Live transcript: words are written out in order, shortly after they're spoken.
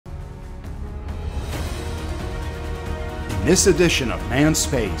In this edition of Manned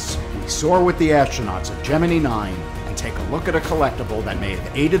Space, we soar with the astronauts of Gemini 9 and take a look at a collectible that may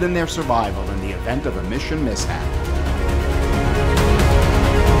have aided in their survival in the event of a mission mishap.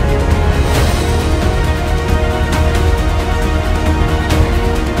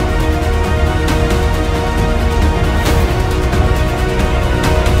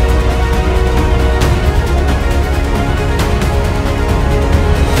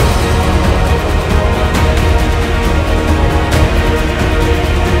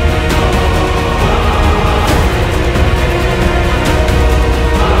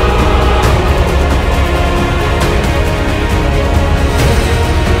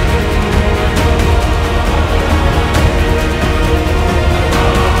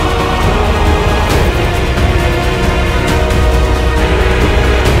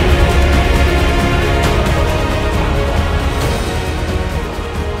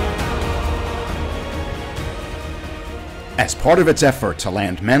 As part of its effort to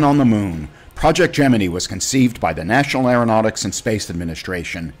land men on the moon, Project Gemini was conceived by the National Aeronautics and Space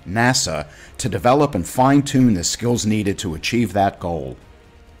Administration, NASA, to develop and fine-tune the skills needed to achieve that goal.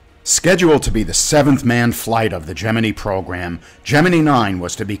 Scheduled to be the 7th manned flight of the Gemini program, Gemini 9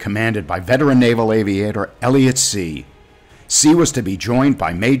 was to be commanded by veteran naval aviator Elliot C. C was to be joined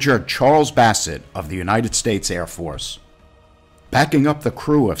by Major Charles Bassett of the United States Air Force. Backing up the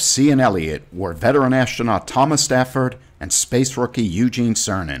crew of C and Elliot were veteran astronaut Thomas Stafford and space rookie Eugene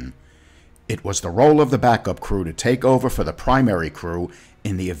Cernan. It was the role of the backup crew to take over for the primary crew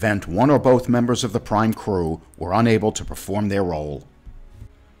in the event one or both members of the prime crew were unable to perform their role.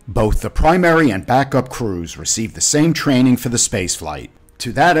 Both the primary and backup crews received the same training for the spaceflight.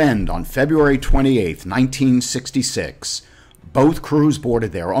 To that end, on February 28, 1966, both crews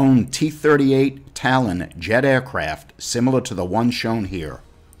boarded their own T-38 Talon jet aircraft similar to the one shown here.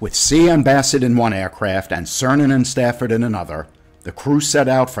 With C and Bassett in one aircraft and Cernan and Stafford in another, the crew set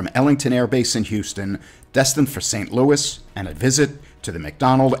out from Ellington Air Base in Houston, destined for St. Louis and a visit to the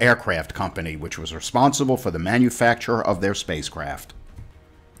McDonnell Aircraft Company, which was responsible for the manufacture of their spacecraft.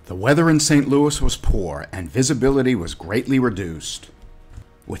 The weather in St. Louis was poor and visibility was greatly reduced.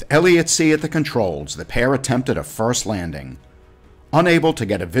 With Elliot C at the controls, the pair attempted a first landing. Unable to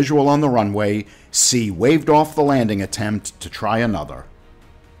get a visual on the runway, C waved off the landing attempt to try another.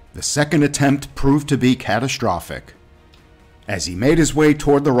 The second attempt proved to be catastrophic. As he made his way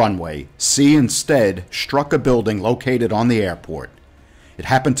toward the runway, C instead struck a building located on the airport. It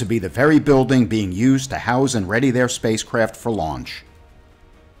happened to be the very building being used to house and ready their spacecraft for launch.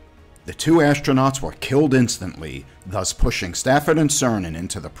 The two astronauts were killed instantly, thus pushing Stafford and Cernan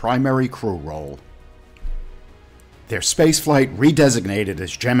into the primary crew role. Their spaceflight redesignated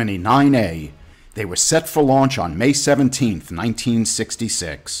as Gemini 9A, they were set for launch on May 17,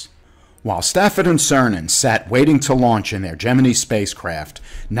 1966. While Stafford and Cernan sat waiting to launch in their Gemini spacecraft,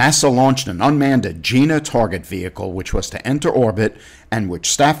 NASA launched an unmanned Agena target vehicle which was to enter orbit and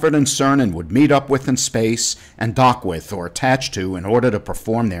which Stafford and Cernan would meet up with in space and dock with or attach to in order to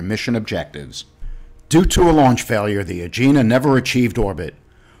perform their mission objectives. Due to a launch failure, the Agena never achieved orbit.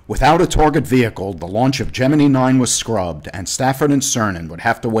 Without a target vehicle, the launch of Gemini 9 was scrubbed, and Stafford and Cernan would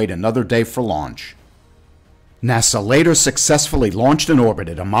have to wait another day for launch. NASA later successfully launched and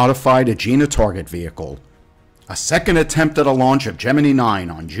orbited a modified Agena target vehicle. A second attempt at a launch of Gemini 9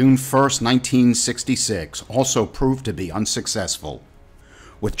 on June 1, 1966 also proved to be unsuccessful.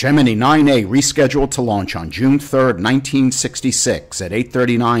 With Gemini 9A rescheduled to launch on June 3, 1966 at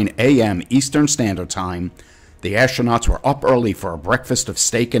 8:39 a.m. Eastern Standard Time, the astronauts were up early for a breakfast of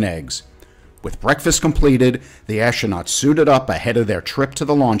steak and eggs. With breakfast completed, the astronauts suited up ahead of their trip to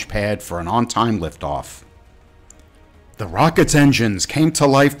the launch pad for an on-time liftoff. The rocket's engines came to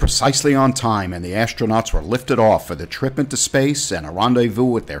life precisely on time, and the astronauts were lifted off for the trip into space and a rendezvous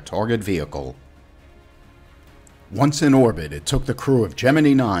with their target vehicle. Once in orbit, it took the crew of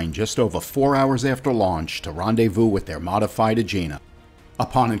Gemini 9 just over 4 hours after launch to rendezvous with their modified Agena.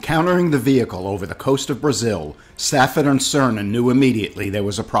 Upon encountering the vehicle over the coast of Brazil, Stafford and Cernan knew immediately there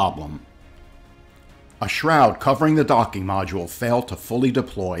was a problem. A shroud covering the docking module failed to fully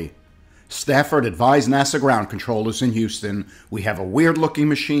deploy. Stafford advised NASA ground controllers in Houston, "We have a weird-looking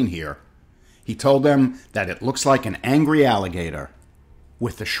machine here." He told them that it looks like an angry alligator.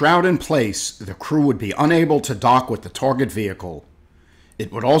 With the shroud in place, the crew would be unable to dock with the target vehicle.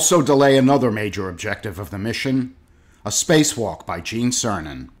 It would also delay another major objective of the mission, a spacewalk by Eugene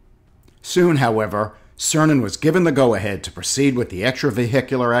Cernan. Soon, however, Cernan was given the go-ahead to proceed with the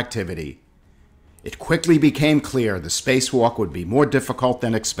extravehicular activity. It quickly became clear the spacewalk would be more difficult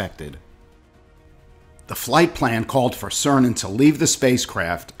than expected. The flight plan called for Cernan to leave the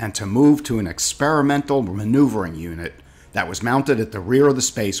spacecraft and to move to an experimental maneuvering unit that was mounted at the rear of the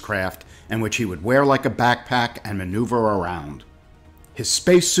spacecraft and which he would wear like a backpack and maneuver around. His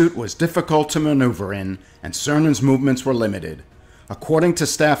spacesuit was difficult to maneuver in, and Cernan's movements were limited. According to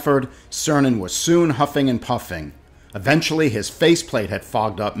Stafford, Cernan was soon huffing and puffing. Eventually, his faceplate had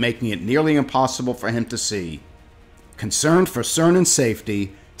fogged up, making it nearly impossible for him to see. Concerned for Cernan's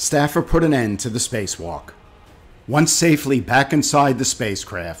safety, Stafford put an end to the spacewalk. Once safely back inside the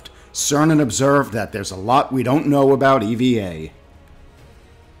spacecraft, Cernan observed that there's a lot we don't know about EVA.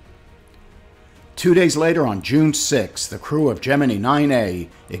 2 days later, on June 6, the crew of Gemini XI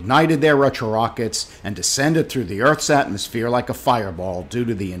ignited their retrorockets and descended through the Earth's atmosphere like a fireball due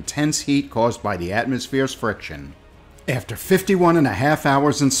to the intense heat caused by the atmosphere's friction. After 51.5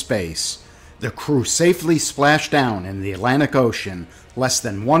 hours in space, the crew safely splashed down in the Atlantic Ocean, less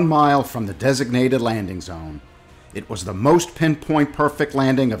than 1 mile from the designated landing zone. It was the most pinpoint perfect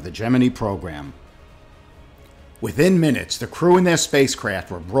landing of the Gemini program. Within minutes, the crew and their spacecraft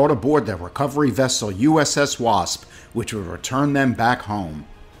were brought aboard the recovery vessel USS Wasp, which would return them back home.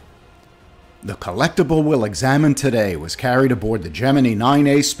 The collectible we'll examine today was carried aboard the Gemini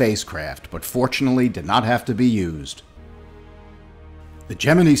XI spacecraft, but fortunately did not have to be used. The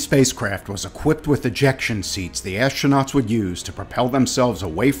Gemini spacecraft was equipped with ejection seats the astronauts would use to propel themselves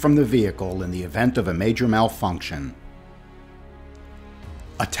away from the vehicle in the event of a major malfunction.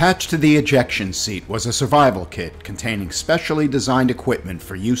 Attached to the ejection seat was a survival kit containing specially designed equipment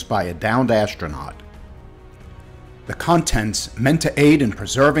for use by a downed astronaut. The contents, meant to aid in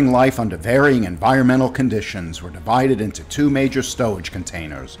preserving life under varying environmental conditions, were divided into 2 major stowage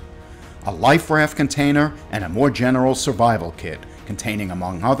containers: a life raft container and a more general survival kit, containing,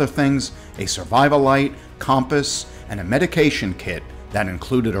 among other things, a survival light, compass, and a medication kit that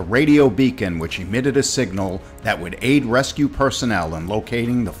included a radio beacon which emitted a signal that would aid rescue personnel in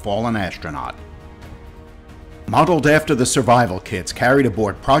locating the fallen astronaut. Modeled after the survival kits carried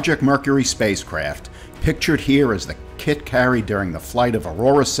aboard Project Mercury spacecraft, pictured here as the kit carried during the flight of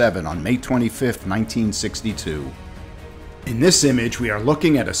Aurora 7 on May 25, 1962. In this image, we are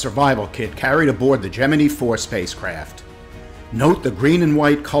looking at a survival kit carried aboard the Gemini 4 spacecraft. Note the green and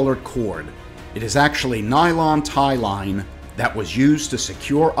white colored cord. It is actually nylon tie line that was used to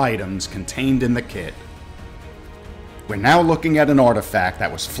secure items contained in the kit. We're now looking at an artifact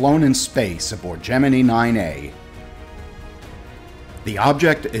that was flown in space aboard Gemini XI. The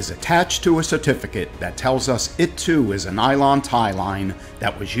object is attached to a certificate that tells us it too is a nylon tie line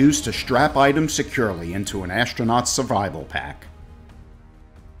that was used to strap items securely into an astronaut's survival pack.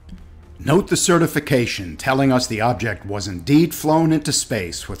 Note the certification telling us the object was indeed flown into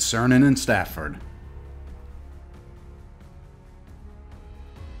space with Cernan and Stafford.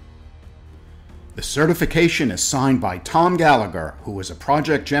 The certification is signed by Tom Gallagher, who is a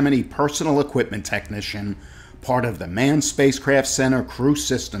Project Gemini personal equipment technician, part of the Manned Spacecraft Center Crew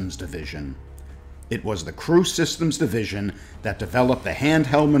Systems Division. It was the Crew Systems Division that developed the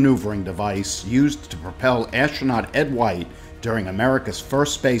handheld maneuvering device used to propel astronaut Ed White during America's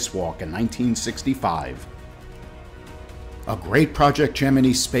first spacewalk in 1965. A great Project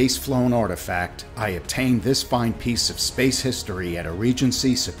Gemini space-flown artifact, I obtained this fine piece of space history at a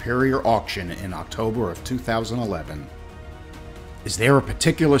Regency Superior auction in October of 2011. Is there a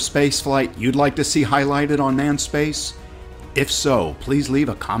particular spaceflight you'd like to see highlighted on Manned Space? If so, please leave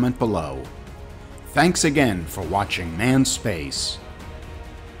a comment below. Thanks again for watching Manned Space.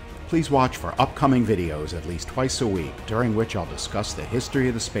 Please watch for upcoming videos at least twice a week, during which I'll discuss the history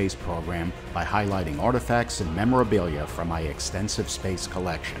of the space program by highlighting artifacts and memorabilia from my extensive space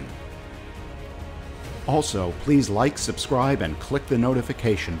collection. Also, please like, subscribe, and click the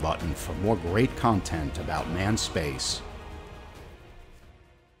notification button for more great content about Manned Space.